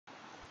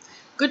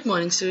Good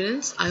morning,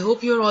 students. I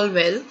hope you're all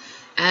well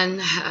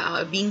and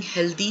being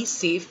healthy,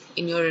 safe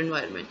in your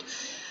environment.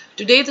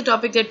 Today, the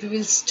topic that we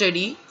will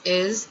study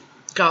is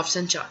graphs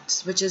and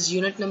charts, which is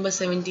unit number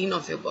 17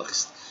 of your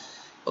books.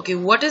 Okay,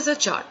 what is a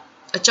chart?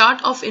 A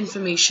chart of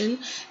information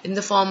in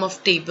the form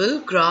of table,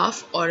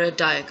 graph, or a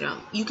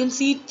diagram. You can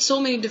see so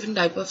many different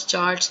types of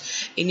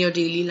charts in your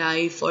daily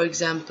life. For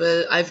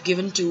example, I've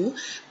given two.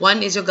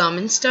 One is your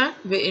garment chart,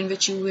 in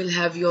which you will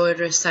have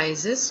your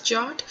sizes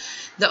chart.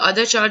 The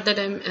other chart that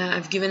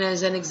I've given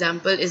as an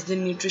example is the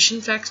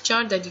nutrition facts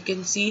chart that you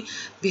can see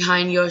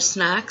behind your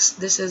snacks.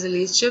 This is a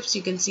Lay's chips.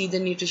 You can see the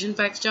nutrition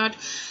facts chart.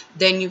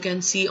 Then you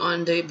can see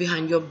on the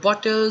behind your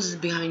bottles,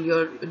 behind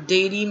your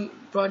dairy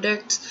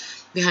products,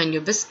 behind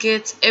your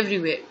biscuits,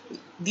 everywhere.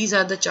 These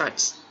are the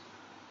charts.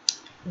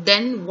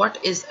 Then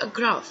what is a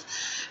graph?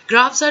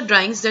 Graphs are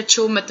drawings that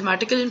show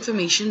mathematical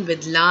information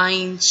with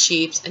lines,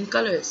 shapes and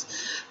colors.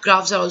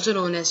 Graphs are also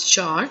known as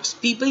charts.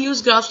 People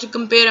use graphs to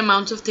compare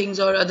amounts of things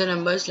or other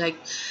numbers. Like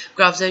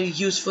graphs are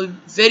useful,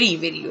 very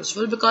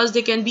useful, because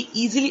they can be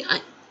easily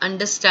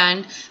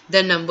understand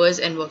the numbers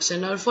and works.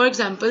 Now, for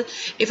example,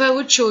 if I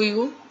would show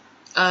you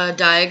a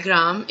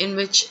diagram in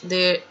which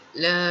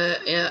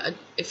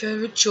if I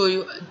would show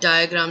you a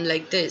diagram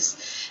like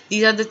this,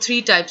 these are the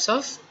three types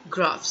of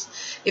graphs.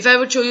 If I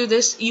would show you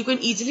this, you can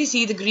easily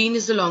see the green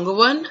is the longer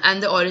one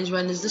and the orange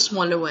one is the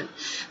smaller one.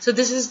 So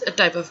this is a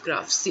type of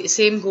graph.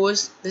 Same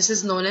goes, this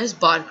is known as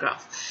bar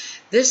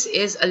graph. This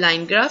is a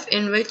line graph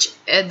in which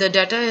the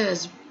data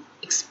is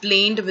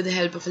explained with the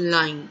help of a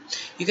line.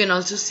 You can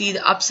also see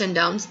the ups and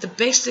downs. The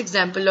best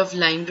example of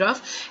line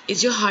graph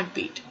is your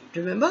heartbeat.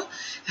 Remember,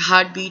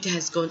 heartbeat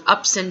has gone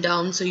ups and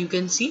downs, so you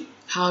can see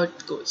how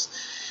it goes.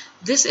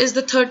 This is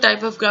the third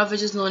type of graph,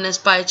 which is known as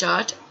pie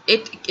chart.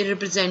 It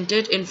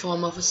represented in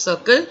form of a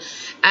circle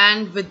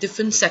and with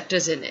different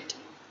sectors in it.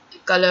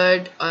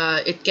 Colored,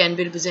 it can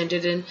be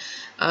represented in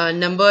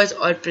numbers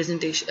or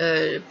percentages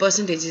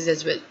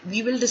as well.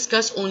 We will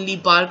discuss only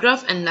bar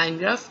graph and line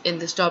graph in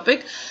this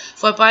topic.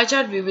 For pie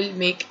chart, we will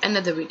make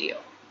another video.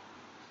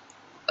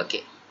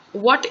 Okay.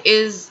 What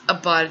is a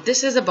bar?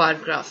 This is a bar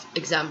graph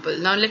example.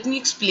 Now let me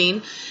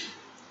explain.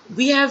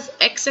 We have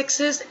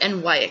x-axis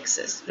and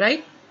y-axis,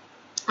 right?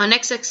 On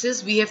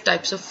x-axis we have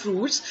types of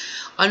fruits.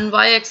 On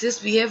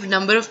y-axis we have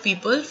number of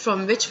people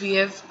from which we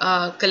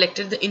have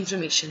collected the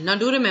information. Now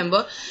do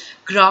remember,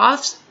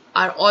 graphs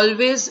are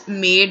always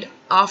made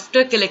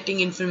after collecting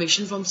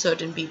information from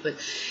certain people.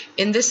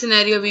 In this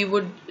scenario, we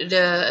would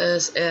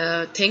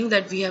think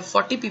that we have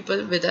 40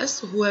 people with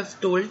us who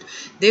have told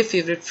their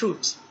favorite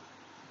fruits.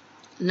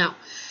 Now,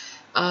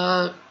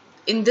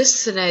 in this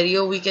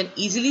scenario, we can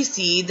easily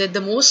see that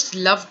the most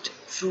loved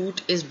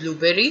fruit is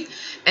blueberry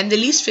and the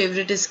least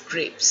favorite is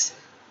grapes.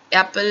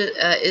 Apple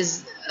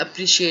is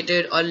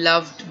appreciated or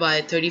loved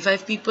by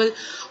 35 people.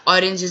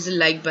 Orange is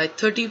liked by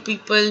 30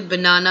 people.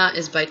 Banana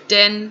is by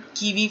 10.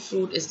 Kiwi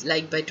fruit is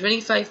liked by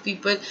 25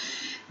 people.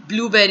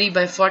 Blueberry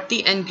by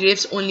 40 and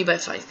grapes only by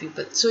 5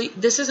 people. So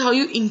this is how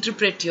you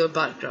interpret your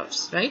bar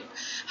graphs, right?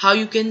 How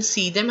you can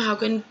see them, how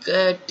you can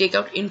take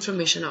out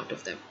information out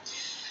of them.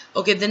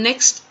 Okay, the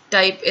next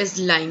type is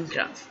line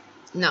graph.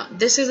 Now,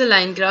 this is a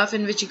line graph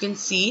in which you can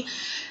see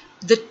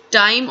the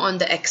time on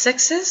the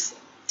x-axis,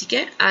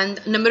 okay, and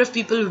number of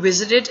people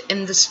visited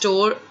in the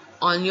store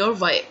on your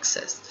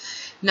y-axis.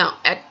 Now,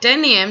 at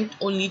 10 a.m.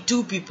 only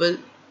 2 people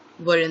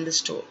were in the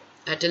store.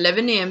 At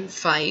 11 a.m.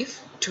 5,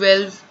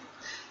 12,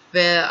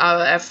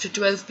 after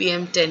 12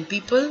 p.m. 10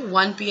 people,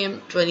 1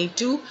 p.m.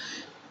 22,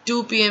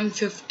 2 p.m.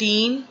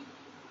 15,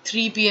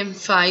 3 p.m.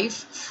 5,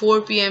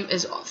 4 p.m.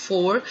 is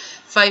 4,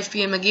 5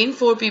 p.m. again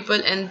 4 people,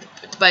 and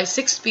by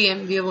 6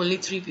 p.m. we have only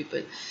 3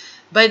 people.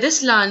 By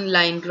this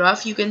line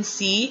graph, you can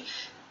see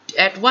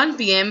at 1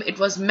 p.m. it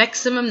was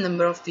maximum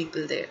number of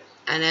people there,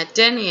 and at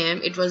 10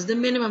 a.m. it was the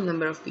minimum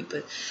number of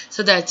people.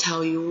 So that's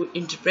how you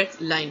interpret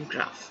line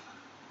graph.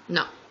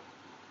 Now,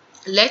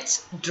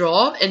 let's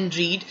draw and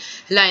read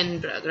line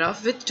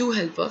graph with two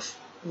help of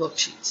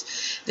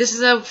worksheets. This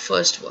is our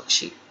first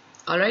worksheet.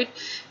 Alright,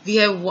 we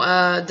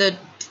have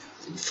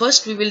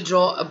first we will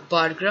draw a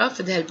bar graph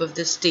with the help of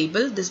this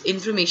table, this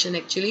information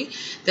actually,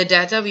 the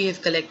data we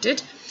have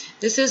collected.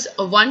 This is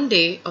a 1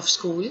 day of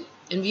school,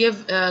 and we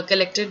have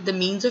collected the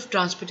means of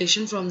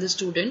transportation from the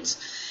students,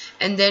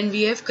 and then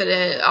we have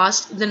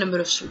asked the number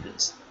of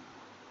students.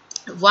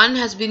 One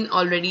has been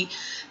already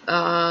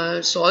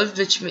solved,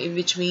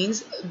 which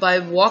means by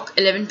walk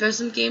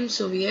 11% came,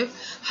 so we have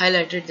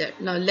highlighted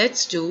that. Now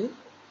let's do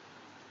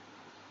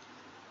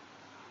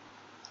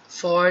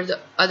for the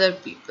other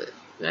people,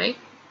 right?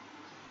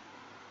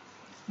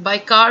 By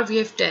car we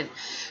have 10.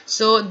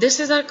 So this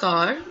is our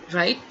car,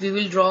 right? We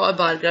will draw a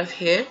bar graph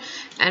here,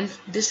 and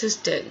this is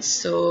 10.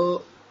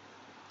 So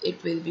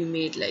it will be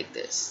made like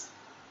this.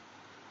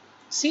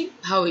 See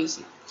how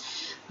easy.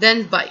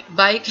 Then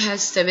bike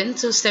has 7,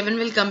 so 7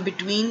 will come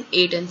between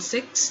 8 and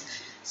 6.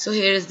 So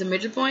here is the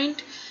middle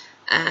point,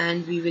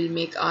 and we will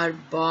make our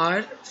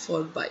bar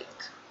for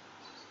bike.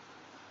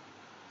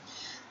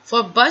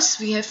 For bus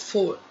we have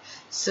 4.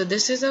 So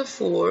this is a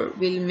 4.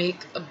 We'll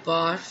make a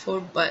bar for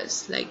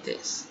bus like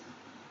this.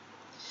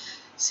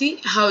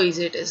 See how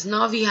easy it is.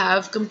 Now we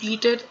have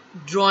completed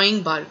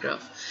drawing bar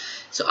graph.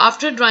 So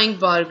after drawing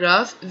bar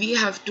graph, we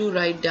have to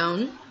write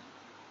down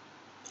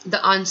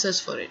the answers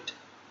for it.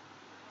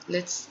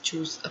 Let's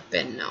choose a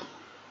pen now.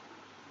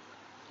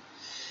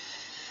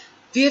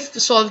 We have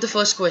solved the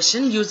first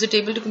question. Use the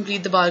table to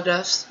complete the bar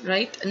graphs,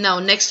 right? Now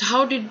next,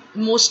 how did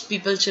most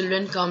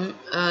children come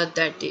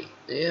that day?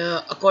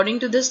 According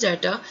to this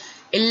data,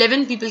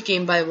 11 people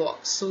came by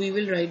walk. So we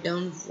will write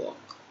down walk.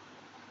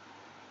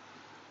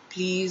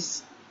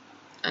 Please,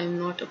 I'm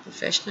not a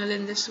professional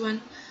in this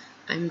one.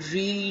 I'm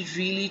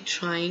really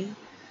trying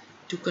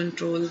to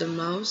control the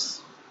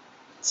mouse.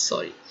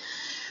 Sorry.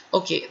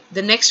 Okay,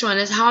 the next one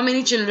is how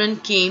many children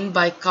came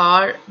by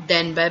car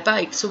then by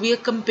bike. So we are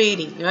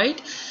comparing, right?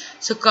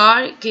 So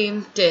car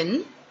came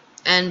 10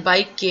 and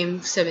bike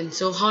came 7.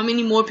 So how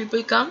many more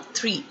people come?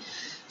 3.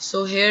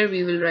 So here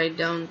we will write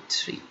down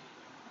 3.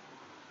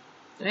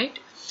 Right?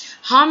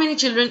 How many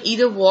children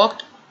either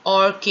walked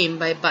or came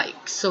by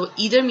bike? So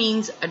either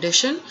means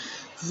addition,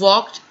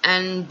 walked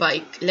and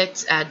bike.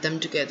 Let's add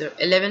them together.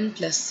 11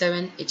 plus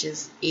 7, which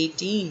is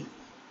 18.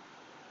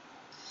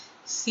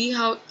 See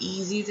how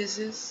easy this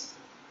is?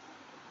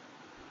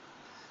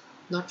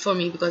 Not for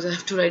me because I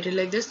have to write it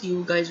like this.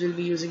 You guys will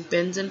be using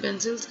pens and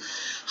pencils.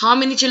 How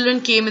many children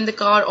came in the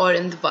car or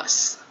in the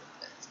bus?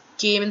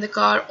 Came in the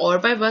car or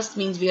by bus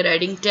means we are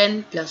adding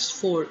 10 plus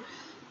 4.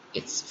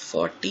 It's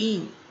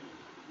 14.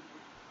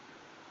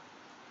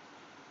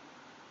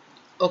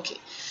 Okay.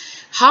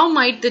 How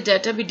might the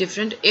data be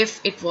different if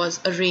it was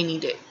a rainy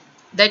day?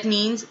 That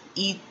means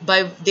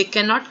they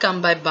cannot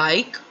come by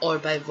bike or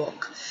by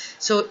walk.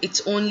 So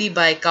it's only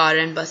by car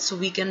and bus. So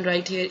we can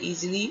write here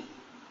easily.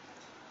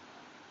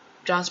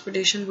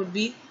 Transportation would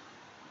be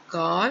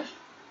car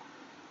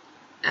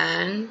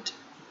and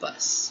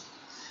bus.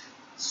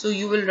 So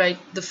you will write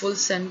the full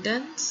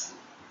sentence.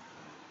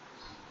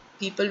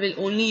 People will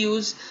only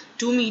use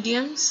 2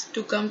 mediums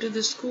to come to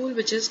the school,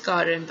 which is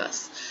car and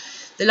bus.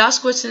 The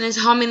last question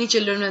is how many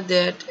children were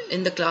there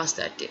in the class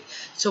that day.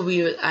 So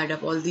we will add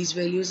up all these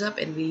values up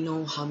and we'll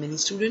know how many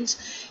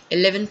students.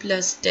 11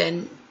 plus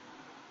 10,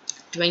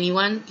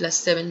 21 plus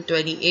 7,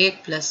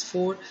 28 plus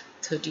 4,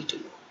 32.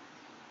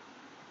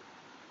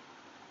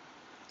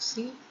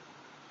 See?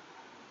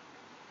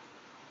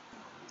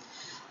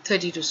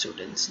 32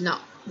 students.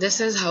 Now, this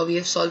is how we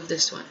have solved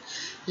this one.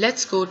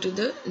 Let's go to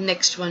the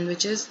next one,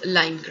 which is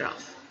line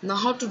graph. Now,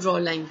 how to draw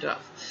line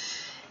graph?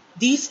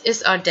 This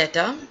is our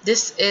data.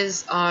 This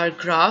is our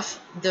graph.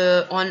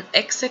 On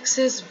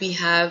x-axis we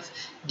have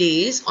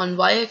days. On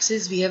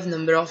y-axis we have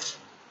number of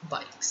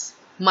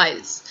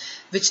miles,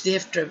 which they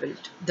have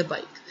traveled, the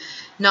bike.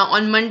 Now,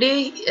 on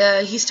Monday,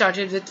 he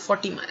started with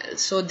 40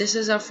 miles. So, this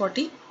is our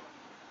 40,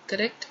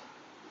 correct?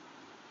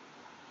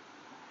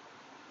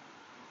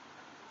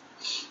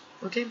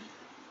 Okay,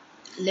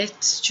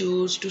 let's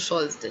choose to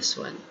solve this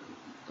one.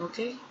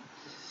 Okay,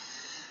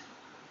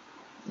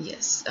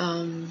 yes,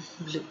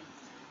 blue.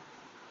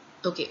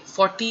 Okay,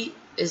 40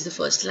 is the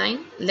first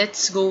line.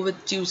 Let's go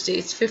with Tuesday.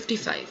 It's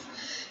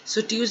 55.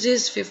 So Tuesday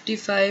is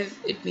 55.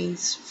 It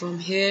means from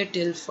here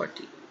till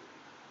 40.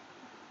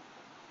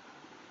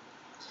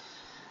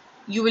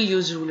 You will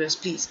use rulers,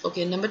 please.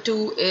 Okay, number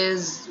 2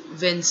 is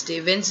Wednesday.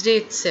 Wednesday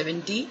it's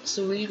 70.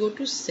 So we'll go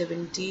to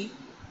 70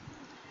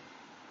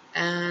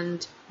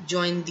 and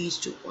join these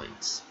 2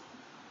 points.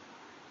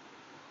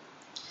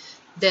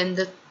 Then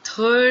the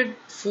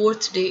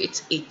fourth day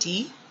it's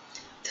 80.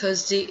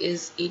 Thursday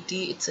is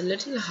 80. It's a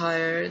little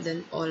higher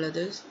than all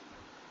others.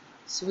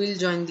 So we'll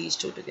join these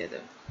 2 together.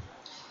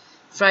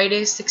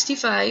 Friday is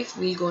 65.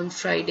 We'll go on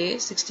Friday.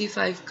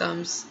 65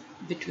 comes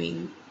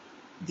between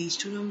these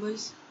 2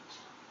 numbers.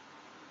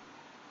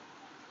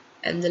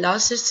 And the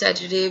last is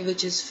Saturday,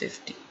 which is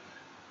 50.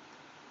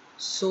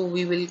 So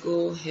we will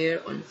go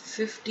here on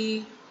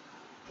 50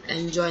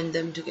 and join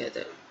them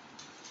together.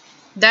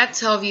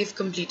 That's how we've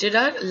completed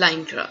our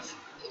line graph.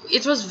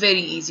 It was very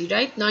easy,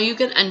 right? Now you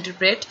can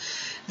interpret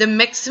the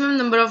maximum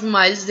number of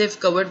miles they've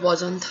covered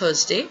was on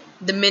Thursday.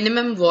 The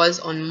minimum was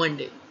on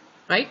Monday,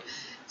 right?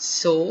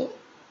 So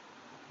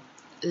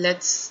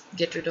let's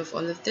get rid of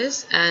all of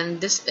this, and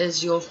this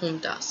is your home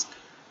task.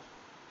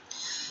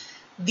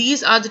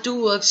 These are the 2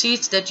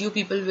 worksheets that you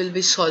people will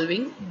be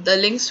solving. The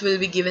links will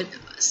be given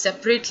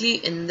separately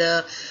in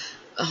the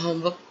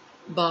homework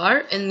bar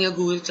in your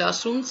Google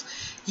Classrooms.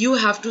 You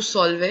have to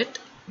solve it.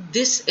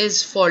 This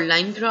is for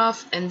line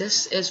graph and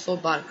this is for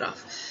bar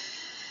graph.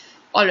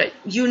 Alright,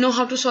 you know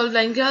how to solve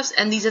line graphs,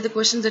 and these are the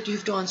questions that you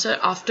have to answer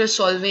after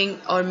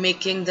solving or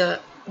drawing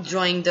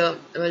the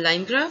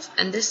line graph,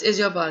 and this is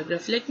your bar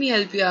graph. Let me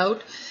help you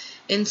out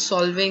in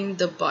solving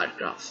the bar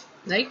graph,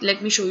 right?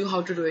 Let me show you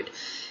how to do it.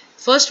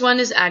 First one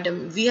is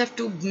Adam. We have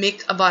to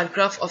make a bar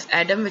graph of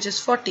Adam, which is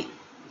 40.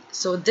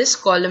 So this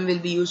column will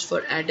be used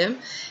for Adam.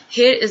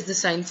 Here is the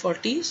sign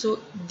 40. So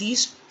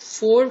these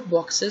 4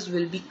 boxes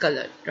will be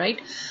colored, right?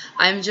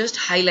 I'm just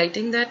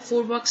highlighting that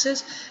 4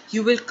 boxes.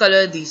 You will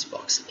color these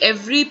boxes.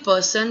 Every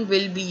person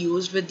will be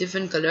used with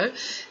different color.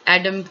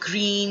 Adam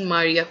green,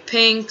 Maria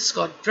pink,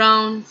 Scott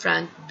brown,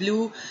 Frank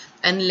blue,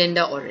 and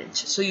Linda orange.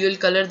 So you will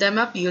color them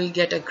up. You will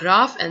get a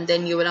graph, and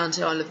then you will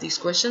answer all of these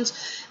questions.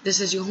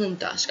 This is your home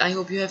task. I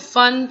hope you have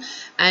fun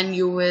and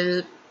you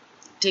will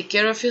take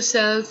care of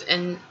yourself,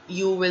 and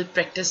you will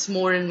practice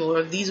more and more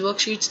of these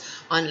worksheets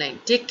online.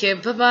 Take care.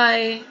 Bye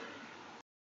bye.